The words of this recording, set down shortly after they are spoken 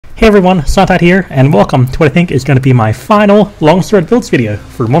Hey everyone, SunTide here, and welcome to what I think is going to be my final longsword builds video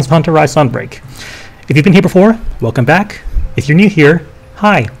for Monster Hunter Rise Sunbreak. If you've been here before, welcome back. If you're new here,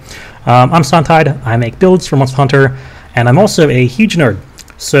 hi. I'm SunTide, I make builds for Monster Hunter, and I'm also a huge nerd.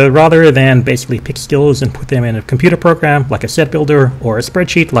 So rather than basically pick skills and put them in a computer program like a set builder or a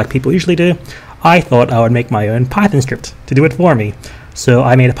spreadsheet like people usually do, I thought I would make my own Python script to do it for me. So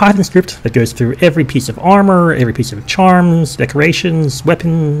I made a Python script that goes through every piece of armor, every piece of charms, decorations,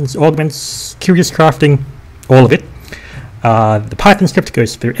 weapons, augments, curious crafting, all of it. The Python script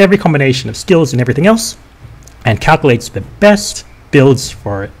goes through every combination of skills and everything else, and calculates the best builds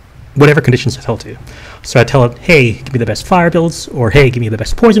for whatever conditions I tell it to. So I tell it, hey, give me the best fire builds, or hey, give me the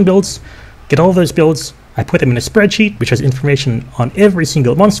best poison builds. Get all those builds, I put them in a spreadsheet which has information on every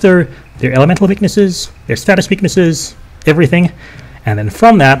single monster, their elemental weaknesses, their status weaknesses, everything. And then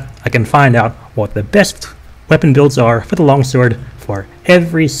from that, I can find out what the best weapon builds are for the longsword for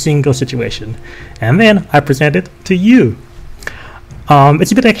every single situation. And then I present it to you.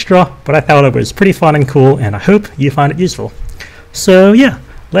 It's a bit extra, but I thought it was pretty fun and cool, and I hope you find it useful. So yeah,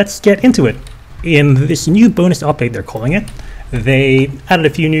 let's get into it. In this new bonus update, they're calling it, they added a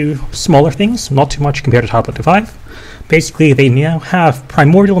few new smaller things, not too much compared to Top 5. Basically, they now have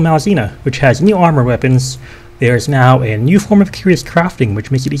Primordial Malzeno, which has new armor weapons. There's now a new form of curious crafting,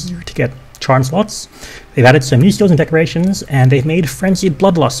 which makes it easier to get charm slots. They've added some new skills and decorations, and they've made Frenzied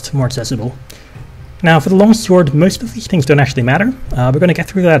Bloodlust more accessible. Now, for the longsword, most of these things don't actually matter. We're going to get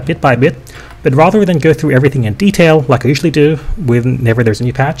through that bit by bit, but rather than go through everything in detail, like I usually do whenever there's a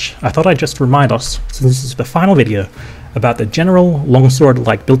new patch, I thought I'd just remind us, since this is the final video, about the general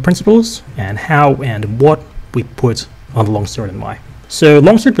longsword-like build principles, and how and what we put on the longsword and why. So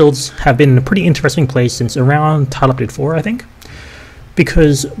longsword builds have been in a pretty interesting place since around Title Update 4, I think,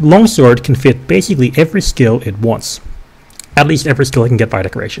 because longsword can fit basically every skill it wants, at least every skill it can get by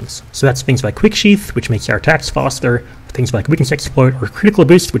decorations. So that's things like Quick Sheath, which makes our attacks faster, things like Weakness Exploit or Critical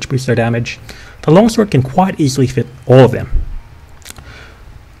Boost, which boosts our damage. The longsword can quite easily fit all of them.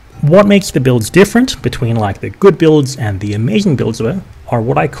 What makes the builds different between like the good builds and the amazing builds though, are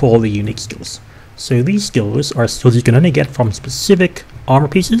what I call the unique skills. So these skills are skills you can only get from specific armor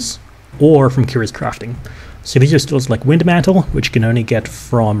pieces or from curious crafting. So these are skills like Wind Mantle, which you can only get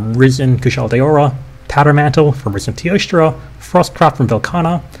from Risen Kushal Aurora, Powder Mantle from Risen Teostra, Frostcraft from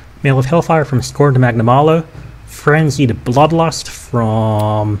Velcana, Mail of Hellfire from Scorn to Magnamalo, Frenzied Bloodlust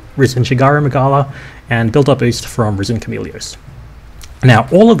from Risen Shigara Megala, and Build Up Boost from Risen Chameleos. Now,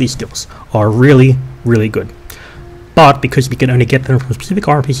 all of these skills are really, really good. But because we can only get them from specific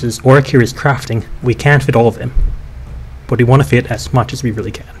armor pieces or curious crafting, we can't fit all of them. But we want to fit as much as we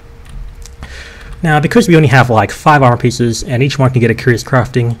really can. Now, because we only have like 5 armor pieces and each one can get a curious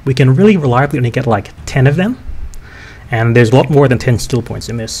crafting, we can really reliably only get like 10 of them. And there's a lot more than 10 skill points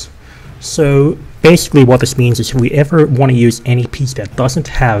in this. So basically what this means is if we ever want to use any piece that doesn't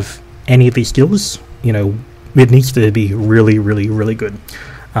have any of these skills, you know, it needs to be really, really, really good.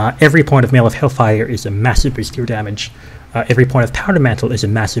 Every point of Mail of Hellfire is a massive boost to your damage. Every point of Powder Mantle is a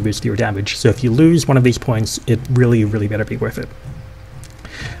massive boost to your damage. So if you lose one of these points, it really, really better be worth it.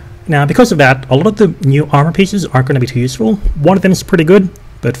 Now, because of that, a lot of the new armor pieces aren't going to be too useful. One of them is pretty good,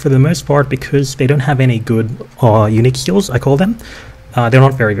 but for the most part, because they don't have any good unique skills, I call them, they're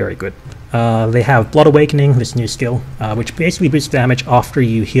not very, very good. They have Blood Awakening, this new skill, which basically boosts damage after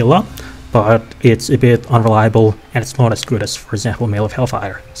you heal up, but it's a bit unreliable, and it's not as good as, for example, Mail of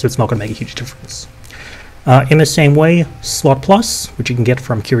Hellfire, so it's not going to make a huge difference. In the same way, Slot Plus, which you can get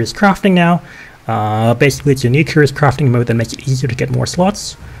from Curious Crafting now, basically it's a new Curious Crafting mode that makes it easier to get more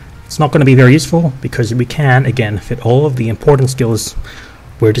slots. It's not going to be very useful, because we can, again, fit all of the important skills.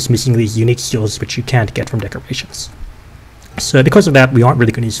 We're just missing these unique skills which you can't get from decorations. So because of that, we aren't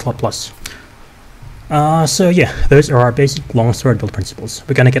really going to use Slot Plus. So yeah, those are our basic longsword build principles.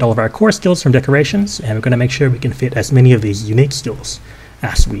 We're going to get all of our core skills from decorations, and we're going to make sure we can fit as many of these unique skills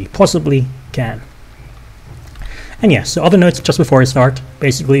as we possibly can. And yeah, so other notes just before I start.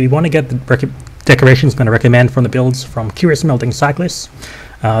 Basically, we want to get the decorations I'm going to recommend from the builds from Curious Melting Cyclists.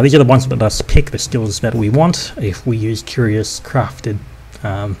 These are the ones that let us pick the skills that we want if we use curious crafted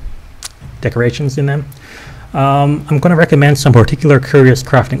decorations in them. I'm going to recommend some particular curious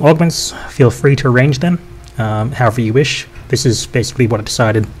crafting augments. Feel free to arrange them however you wish. This is basically what I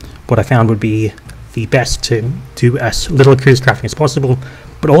decided, what I found would be the best to do as little curious crafting as possible,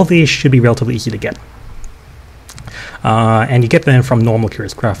 but all of these should be relatively easy to get. And you get them from normal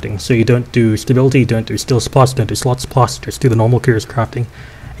curious crafting, so you don't do stability, don't do skills plus, don't do slots plus, just do the normal curious crafting,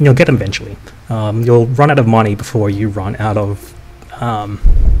 and you'll get them eventually. You'll run out of money before you run out of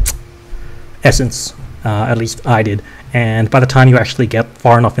essence, at least I did, and by the time you actually get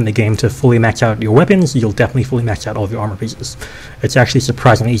far enough in the game to fully max out your weapons, you'll definitely fully max out all of your armor pieces. It's actually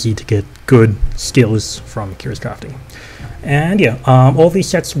surprisingly easy to get good skills from Curious Crafting. And yeah, all these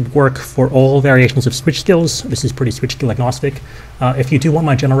sets work for all variations of switch skills. This is pretty switch skill agnostic. If you do want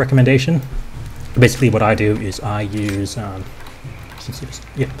my general recommendation, basically what I do is I use...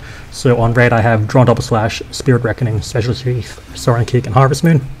 So on red I have Drawn Double Slash, Spirit Reckoning, Special Sheath, Soaring Kick, and Harvest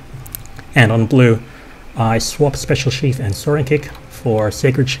Moon. And on blue, I swap Special Sheath and Soaring Kick for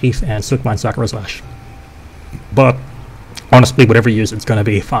Sacred Sheath and Silkmine Sakura Slash. But honestly, whatever you use, it's going to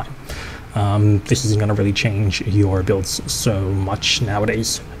be fine. This isn't going to really change your builds so much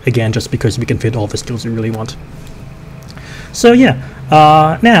nowadays. Again, just because we can fit all the skills we really want. So yeah,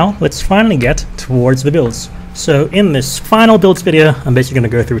 now let's finally get towards the builds. So in this final builds video, I'm basically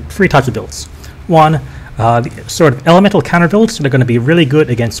going to go through 3 types of builds. One, the sort of elemental counter builds that are going to be really good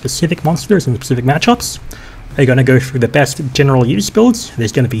against specific monsters and specific matchups. I'm going to go through the best general use builds.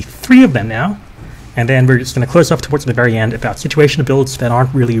 There's going to be 3 of them now. And then we're just going to close off towards the very end about situational builds that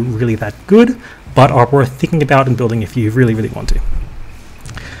aren't really that good, but are worth thinking about and building if you really want to.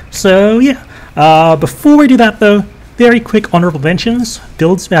 So yeah, before we do that though, very quick honorable mentions,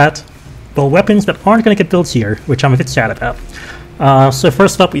 builds that, well, weapons that aren't going to get builds here, which I'm a bit sad about. So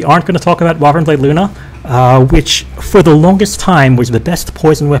first up, we aren't going to talk about Wyvern Blade Luna, which for the longest time was the best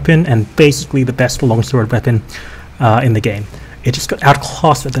poison weapon and basically the best longsword weapon in the game. It just got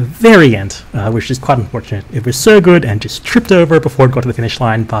outclassed at the very end, which is quite unfortunate. It was so good and just tripped over before it got to the finish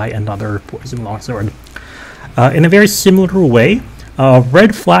line by another poison longsword. In a very similar way,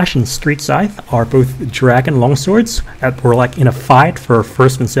 Red Flash and Screakscythe are both dragon longswords that were like in a fight for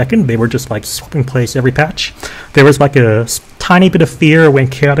first and second. They were just like swapping place every patch. There was like a tiny bit of fear when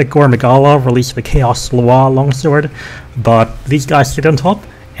Chaotic Gore Megala released the Chaos Loa longsword, but these guys sit on top.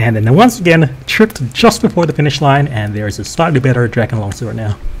 And then once again, tripped just before the finish line, and there's a slightly better Dragon Longsword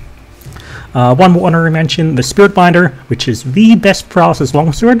now. One more honorary mention, the Spiritbinder, which is the best Paralysis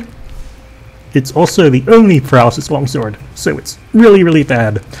Longsword. It's also the only Paralysis Longsword, so it's really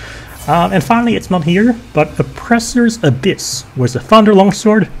bad. And finally, it's not here, but Oppressor's Abyss was a Thunder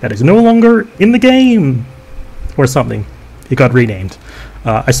Longsword that is no longer in the game! Or something. It got renamed.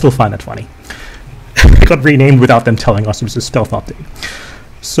 I still find that funny. It got renamed without them telling us it was a stealth update.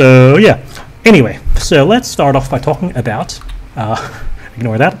 So yeah, anyway, so let's start off by talking about,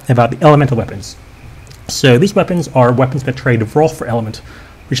 ignore that, about the elemental weapons. So these weapons are weapons that trade raw for element,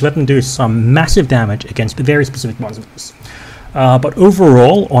 which let them do some massive damage against very specific monsters. But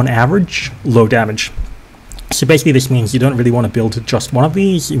overall, on average, low damage. So basically this means you don't really want to build just one of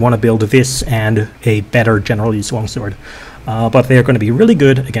these, you want to build this and a better general use longsword. But they're going to be really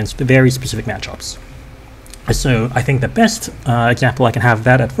good against very specific matchups. So I think the best example I can have of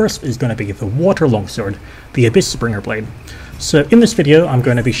that at first is going to be the Water Longsword, the Abyss Springer Blade. So in this video I'm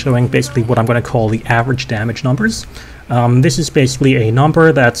going to be showing basically what I'm going to call the average damage numbers. This is basically a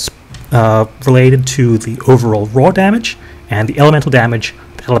number that's related to the overall raw damage and the elemental damage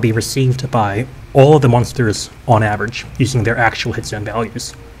that'll be received by all of the monsters on average using their actual hit zone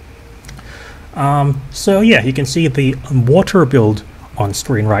values. So yeah, you can see the water build on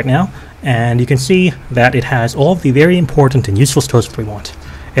screen right now, and you can see that it has all of the very important and useful skills that we want.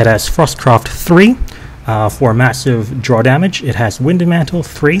 It has Frostcraft 3 for massive draw damage. It has Wind Mantle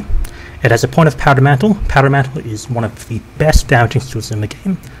 3. It has a point of Powder Mantle. Powder Mantle is one of the best damaging skills in the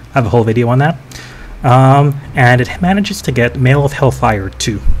game. I have a whole video on that. And it manages to get Mail of Hellfire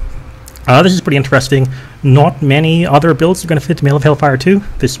 2. This is pretty interesting. Not many other builds are going to fit Mail of Hellfire 2.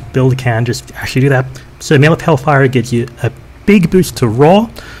 This build can just actually do that. So Mail of Hellfire gives you a big boost to Raw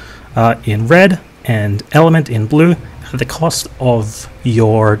in red and Element in blue at the cost of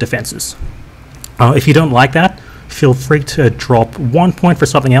your defenses. If you don't like that, feel free to drop 1 point for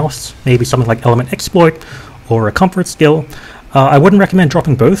something else, maybe something like Element Exploit or a Comfort skill. I wouldn't recommend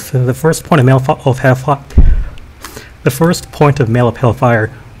dropping both. The first point of Mail of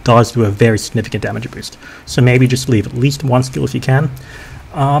Hellfire does do a very significant damage boost, so maybe just leave at least one skill if you can.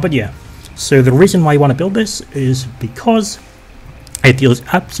 But yeah, so the reason why you want to build this is because it deals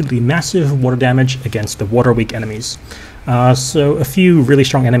absolutely massive water damage against the water weak enemies. So a few really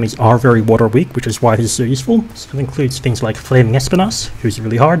strong enemies are very water weak, which is why this is so useful. So it includes things like Flaming Espinas, who's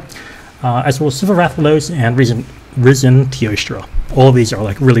really hard, as well as Silver Rathalos and Risen Teostra. All of these are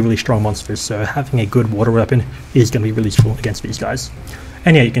like really strong monsters, so having a good water weapon is going to be really useful against these guys.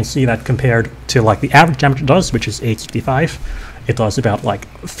 And yeah, you can see that compared to like the average damage it does, which is 865, it does about like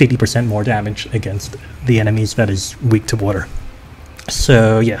 50% more damage against the enemies that is weak to water.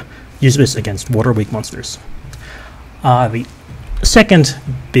 So yeah, use this against water weak monsters. The second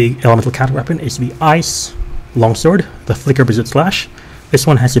big elemental counter weapon is the Ice longsword, the Flicker Blizzard Slash. This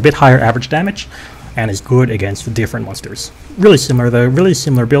one has a bit higher average damage and is good against different monsters. Really similar though, really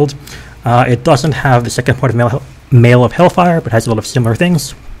similar build. It doesn't have the second point of Mail of Hellfire, but has a lot of similar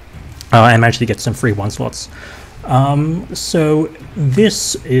things. And managed to get some free 1 slots. So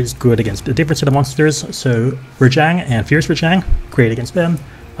this is good against a different set of monsters. So Rajang and Fierce Rajang, great against them.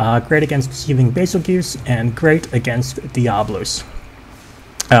 Great against Seething Bazelguese, and great against Diablos.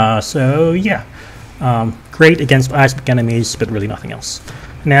 So yeah, great against ice enemies, but really nothing else.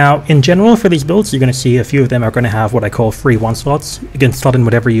 Now, in general, for these builds, you're going to see a few of them are going to have what I call free 1 slots. You can slot in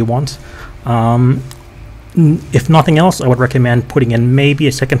whatever you want. If nothing else, I would recommend putting in maybe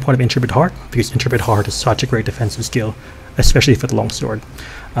a second point of Intrepid Heart, because Intrepid Heart is such a great defensive skill, especially for the longsword.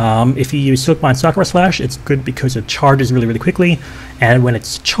 If you use Silkbind Sakura Slash, it's good because it charges really, really quickly, and when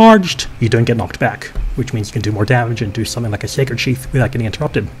it's charged, you don't get knocked back, which means you can do more damage and do something like a Sacred Sheath without getting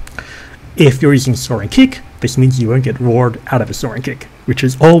interrupted. If you're using Soaring Kick, this means you won't get roared out of a Soaring Kick, which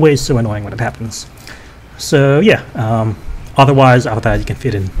is always so annoying when it happens. So yeah, otherwise, after that, you can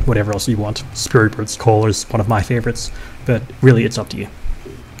fit in whatever else you want. Spirit Bird's Call is one of my favorites, but really it's up to you.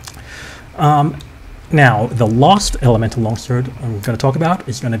 Now, the last elemental longsword I'm going to talk about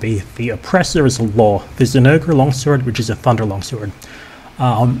is going to be the Oppressor's Law, the Zinogre longsword, which is a thunder longsword.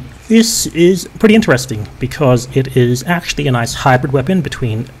 This is pretty interesting because it is actually a nice hybrid weapon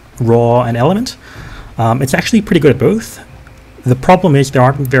between raw and element. It's actually pretty good at both. The problem is there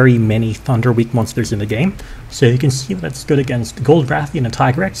aren't very many thunder weak monsters in the game, so you can see that it's good against Gold Rathian and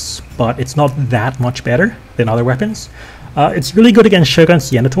Tigrex, but it's not that much better than other weapons. It's really good against Shogun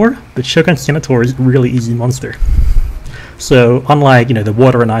Senator, but Shogun Senator is a really easy monster. So unlike, the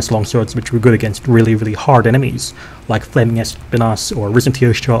water and ice longswords, which were good against really, really hard enemies, like Flaming Espinas or Risen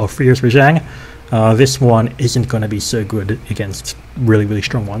Teostra or Fierce Rajang, this one isn't going to be so good against really, really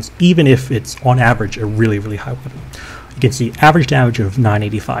strong ones, even if it's on average a really, really high weapon. You can see average damage of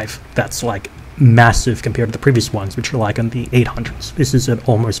 985. That's like massive compared to the previous ones, which are like in the 800s. This is at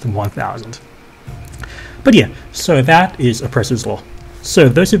almost 1000. But yeah, so that is Oppressor's Law. So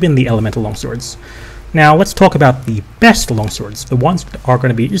those have been the elemental longswords. Now let's talk about the best longswords, the ones that are going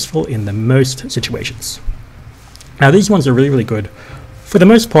to be useful in the most situations. Now these ones are really, really good for the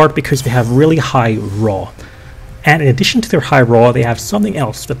most part because they have really high raw. And in addition to their high raw, they have something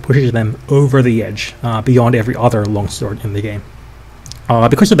else that pushes them over the edge beyond every other longsword in the game.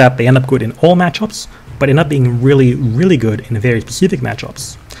 Because of that, they end up good in all matchups, but end up being really, really good in very specific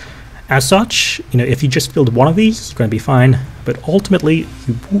matchups. As such, if you just build one of these, it's going to be fine, but ultimately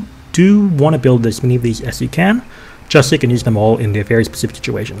you do want to build as many of these as you can, just so you can use them all in their very specific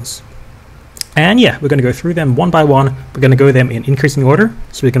situations. And yeah, we're going to go through them one by one. We're going to go them in increasing order,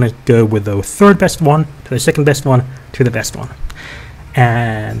 so we're going to go with the third best one, to the second best one, to the best one.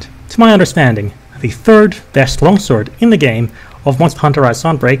 And to my understanding, the third best longsword in the game of Monster Hunter Rise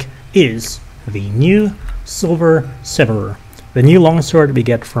Sunbreak is the new Silver Severer, the new longsword we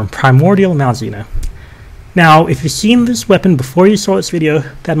get from Primordial Malzeno. Now, if you've seen this weapon before you saw this video,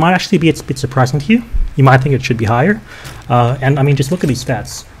 that might actually be a bit surprising to you. You might think it should be higher. And I mean, just look at these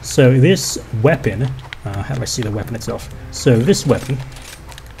stats. So this weapon, how do I see the weapon itself? So this weapon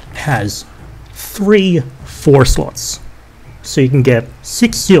has 3 4 slots. So you can get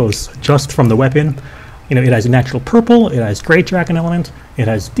 6 skills just from the weapon. It has a natural purple, it has Great Dragon element, it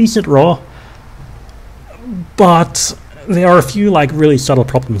has decent raw, but there are a few really subtle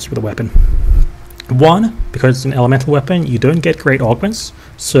problems with the weapon. One, because it's an elemental weapon, you don't get great augments,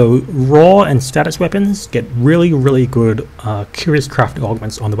 so raw and status weapons get really, really good Curious Crafting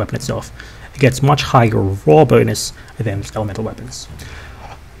augments on the weapon itself. It gets much higher raw bonus than elemental weapons.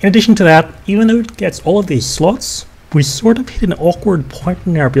 In addition to that, even though it gets all of these slots, we sort of hit an awkward point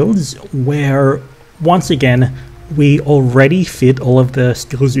in our builds where, once again, we already fit all of the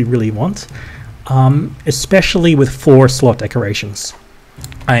skills we really want, especially with 4 slot decorations.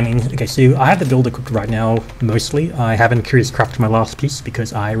 I mean, okay, so I have the build equipped right now, mostly. I haven't Curious Crafted my last piece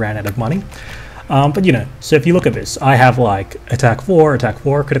because I ran out of money. But so if you look at this, I have Attack 4,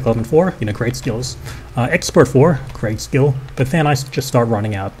 Critical Element 4, great skills. Expert 4, great skill, but then I just start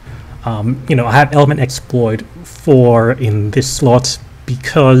running out. I have Element Exploit 4 in this slot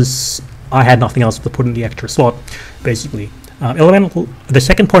because I had nothing else to put in the extra slot, basically. The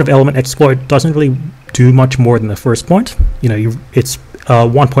second point of Element Exploit doesn't really do much more than the first point. It's a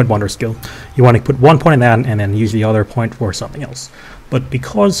 1-point wonder skill. You want to put 1 point in that and then use the other point for something else. But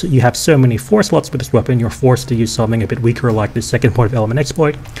because you have so many 4 slots with this weapon, you're forced to use something a bit weaker like the second point of Element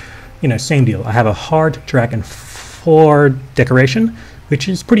Exploit. Same deal. I have a Hard Dragon 4 decoration, which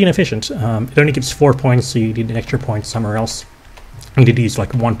is pretty inefficient. It only gives 4 points, so you need an extra point somewhere else. You need to use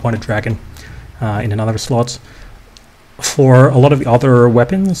 1 point of dragon. in another slot. For a lot of the other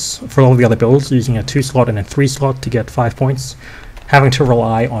weapons, for all of the other builds, using a 2 slot and a 3 slot to get 5 points, having to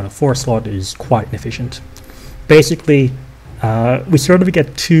rely on a 4 slot is quite inefficient. Basically, we sort of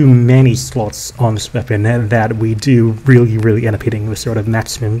get too many slots on this weapon that we do really end up hitting the sort of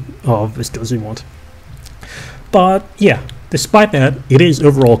maximum of the skills we want. But yeah, despite that, it is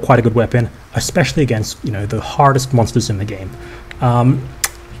overall quite a good weapon, especially against, you know, the hardest monsters in the game.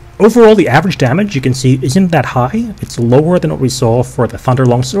 Overall, the average damage, you can see, isn't that high. It's lower than what we saw for the Thunder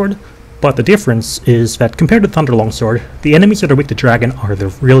Longsword, but the difference is that compared to Thunder Longsword, the enemies that are weak to Dragon are the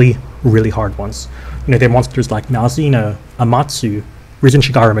really hard ones. You know, they're monsters like Malzeno, Amatsu, Risen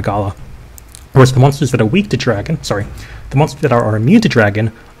Shigara Megala. Whereas the monsters that are weak to Dragon, the monsters that are immune to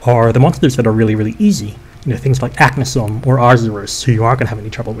Dragon are the monsters that are really easy. You know, things like Aknosum or Arzuros, who you aren't going to have any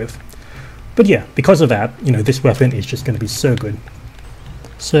trouble with. But yeah, because of that, you know, this weapon is just going to be so good.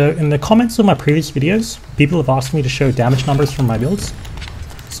 So in the comments of my previous videos, people have asked me to show damage numbers from my builds.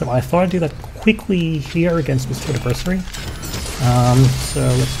 So I thought I'd do that quickly here against Mr. Adversary. So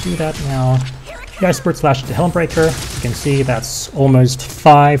let's do that now. The Iceberg slash the Helmbreaker, you can see that's almost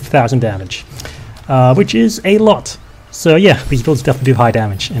 5,000 damage, which is a lot. So yeah, these builds definitely do high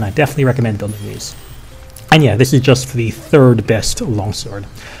damage, and I definitely recommend building these. And yeah, this is just for the 3rd best longsword.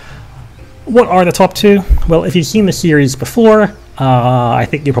 What are the top 2? Well, if you've seen the series before, I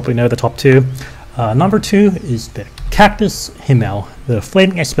think you probably know the top 2. Number 2 is the Kaktus Himmel, the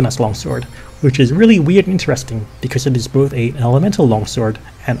Flaming Espinas longsword, which is really weird and interesting because it is both an elemental longsword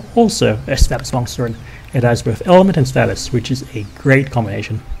and also a status longsword. It has both element and status, which is a great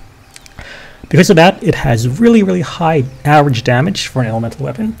combination. Because of that, it has really high average damage for an elemental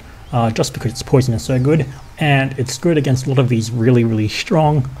weapon, just because its poison is so good, and it's good against a lot of these really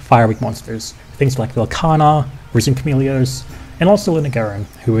strong fire weak monsters. Things like Volcana, Risen Chameleos, and also Zinogre,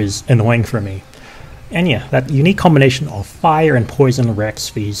 who is annoying for me. And yeah, that unique combination of fire and poison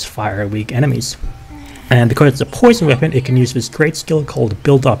wrecks these fire weak enemies. And because it's a poison weapon, it can use this great skill called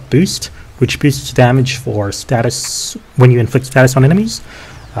Build Up Boost, which boosts damage for status when you inflict status on enemies.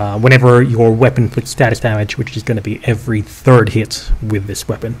 Whenever your weapon inflicts status damage, which is going to be every 3rd hit with this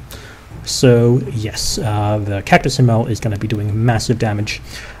weapon. So yes, the Kaktus Himmel is going to be doing massive damage,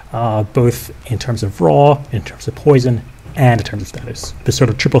 both in terms of raw, in terms of poison, and in terms of status. This sort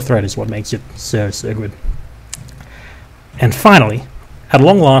of triple threat is what makes it so good. And finally, at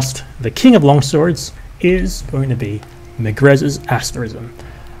long last, the king of longswords is going to be Megrez's Asterism,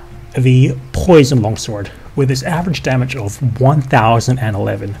 the poison longsword, with this average damage of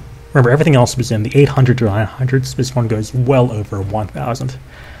 1011. Remember, everything else was in the 800 to 900s. This one goes well over 1000.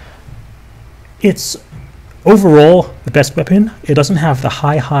 It's overall the best weapon. It doesn't have the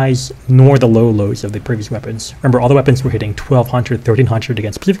high highs nor the low lows of the previous weapons. Remember, all the weapons were hitting 1200, 1300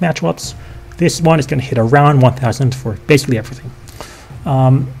 against specific matchups. This one is going to hit around 1000 for basically everything.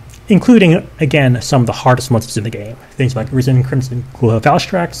 Including, again, some of the hardest monsters in the game. Things like Risen Crimson Glow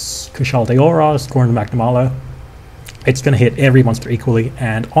Valstrax, Kushal Deora, Scorn Magmalo. It's going to hit every monster equally,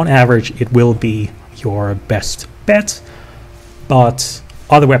 and on average, it will be your best bet, but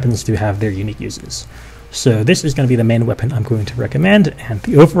other weapons do have their unique uses. So this is going to be the main weapon I'm going to recommend, and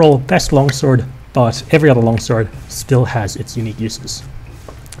the overall best longsword, but every other longsword still has its unique uses.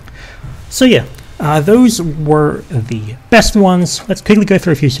 So yeah, those were the best ones. Let's quickly go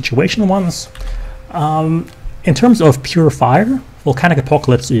through a few situational ones. In terms of pure fire, Volcanic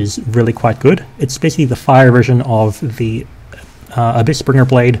Apocalypse is really quite good. It's basically the fire version of the Abyssbringer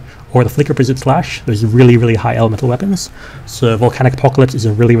Blade or the Flicker Blizzard Slash. Those really high elemental weapons. So Volcanic Apocalypse is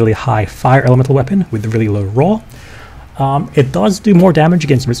a really high fire elemental weapon with really low raw. It does do more damage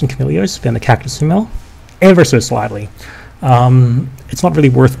against Risen Chameleos than the Kaktus Himmel, ever so slightly. It's not really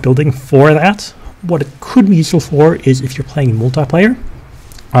worth building for that. What it could be useful for is if you're playing multiplayer,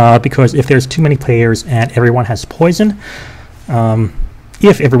 because if there's too many players and everyone has poison,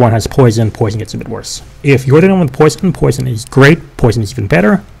 if everyone has poison, poison gets a bit worse. If you're the one with poison, poison is great, poison is even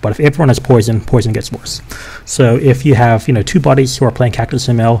better, but if everyone has poison, poison gets worse. So if you have, 2 buddies who are playing Kaktus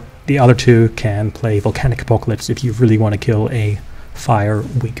Himmel, the other 2 can play Volcanic Apocalypse if you really want to kill a fire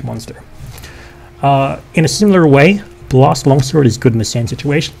weak monster. In a similar way, Blast Longsword is good in the same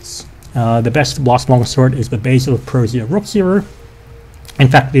situations. The best Blast Longsword is the Bazel Prozio Rooksearer. In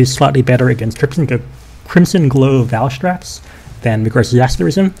fact, it is slightly better against Crimson Glow Valstrax than Megrez's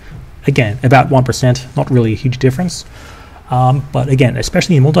Asterism. Again, about 1%, not really a huge difference. But again,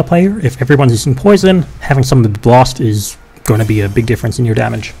 especially in multiplayer, if everyone's using poison, having some of the blast is going to be a big difference in your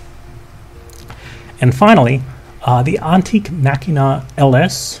damage. And finally, the Antique Machina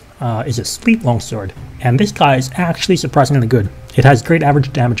LS is a sleep longsword. and this guy is actually surprisingly good. It has great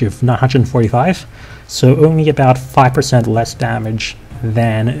average damage of 945, so only about 5% less damage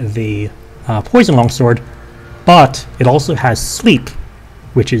than the Poison Longsword, but it also has Sleep,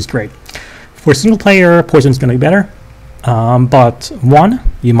 which is great. For single player, Poison's going to be better, but one,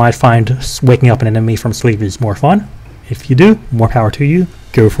 you might find waking up an enemy from sleep is more fun. If you do, more power to you.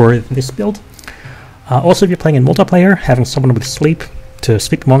 Go for this build. Also, if you're playing in multiplayer, having someone with sleep to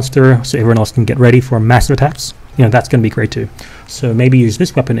sleep the monster so everyone else can get ready for massive attacks, you know, that's going to be great too. So maybe use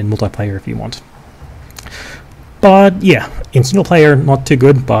this weapon in multiplayer if you want. But yeah, in single player, not too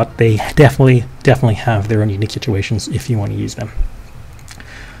good, but they definitely have their own unique situations if you want to use them.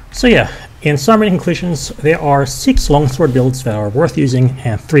 So yeah, in summary and conclusions, there are 6 longsword builds that are worth using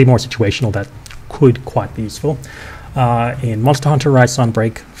and 3 more situational that could quite be useful. In Monster Hunter Rise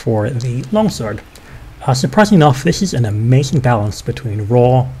Sunbreak for the longsword. Surprisingly enough, this is an amazing balance between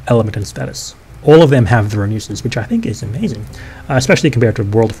raw, element, and status. All of them have their own uses, which I think is amazing, especially compared to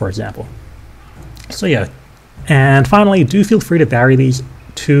World, for example. So yeah, and finally, do feel free to vary these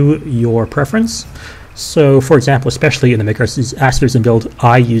to your preference. So, for example, especially in the Megrez's Asterism build,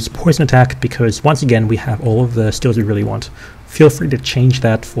 I use Poison Attack because, once again, we have all of the skills we really want. Feel free to change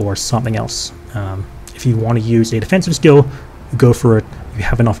that for something else. If you want to use a defensive skill, go for it. You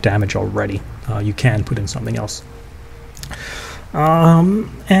have enough damage already. You can put in something else.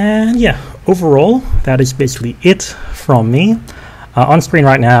 And yeah, overall, that is basically it from me. On screen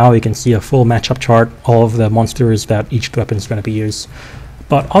right now, you can see a full matchup chart, all of the monsters that each weapon is going to be used.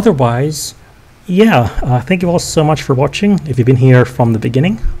 But otherwise, yeah, thank you all so much for watching. If you've been here from the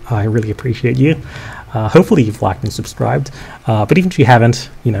beginning, I really appreciate you. Hopefully you've liked and subscribed. But even if you haven't,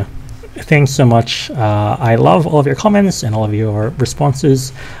 you know, thanks so much. I love all of your comments and all of your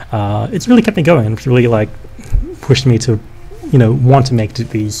responses. It's really kept me going and it's really like pushed me to, you know, want to make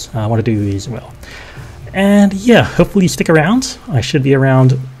these, want to do these well. And yeah, hopefully you stick around. I should be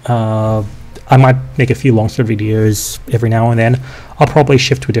around. I might make a few longsword videos every now and then. I'll probably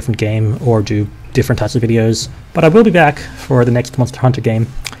shift to a different game or do different types of videos, but I will be back for the next Monster Hunter game.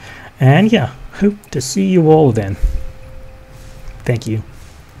 And yeah, hope to see you all then. Thank you.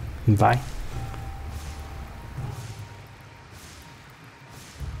 Bye.